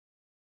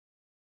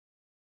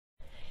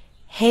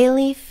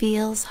Haley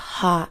feels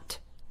hot.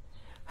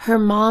 Her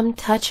mom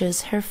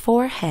touches her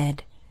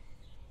forehead.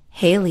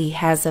 Haley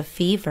has a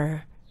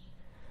fever.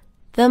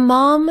 The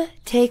mom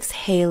takes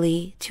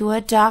Haley to a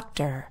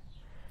doctor.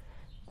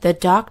 The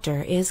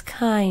doctor is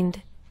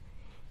kind.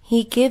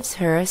 He gives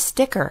her a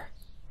sticker.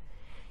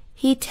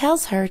 He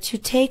tells her to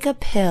take a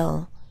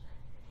pill.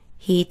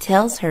 He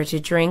tells her to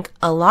drink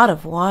a lot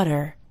of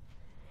water.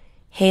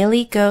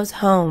 Haley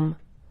goes home.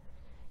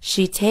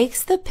 She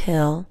takes the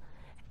pill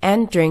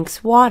and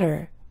drinks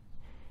water.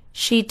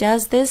 She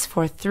does this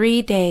for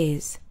 3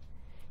 days.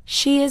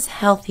 She is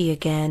healthy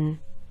again.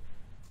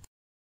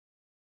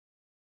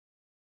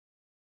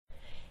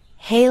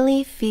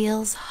 Haley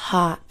feels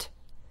hot.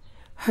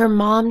 Her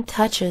mom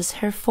touches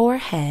her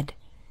forehead.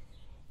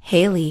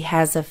 Haley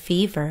has a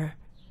fever.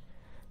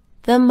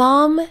 The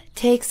mom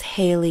takes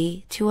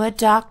Haley to a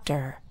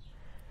doctor.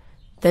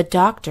 The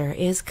doctor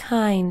is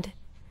kind.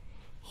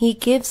 He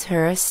gives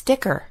her a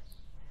sticker.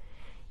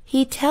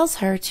 He tells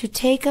her to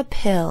take a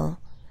pill.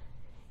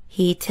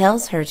 He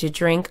tells her to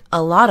drink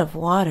a lot of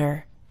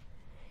water.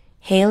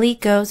 Haley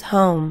goes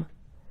home.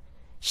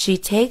 She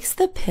takes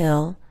the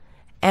pill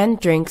and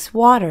drinks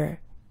water.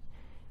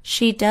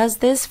 She does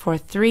this for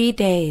 3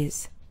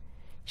 days.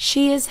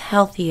 She is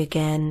healthy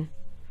again.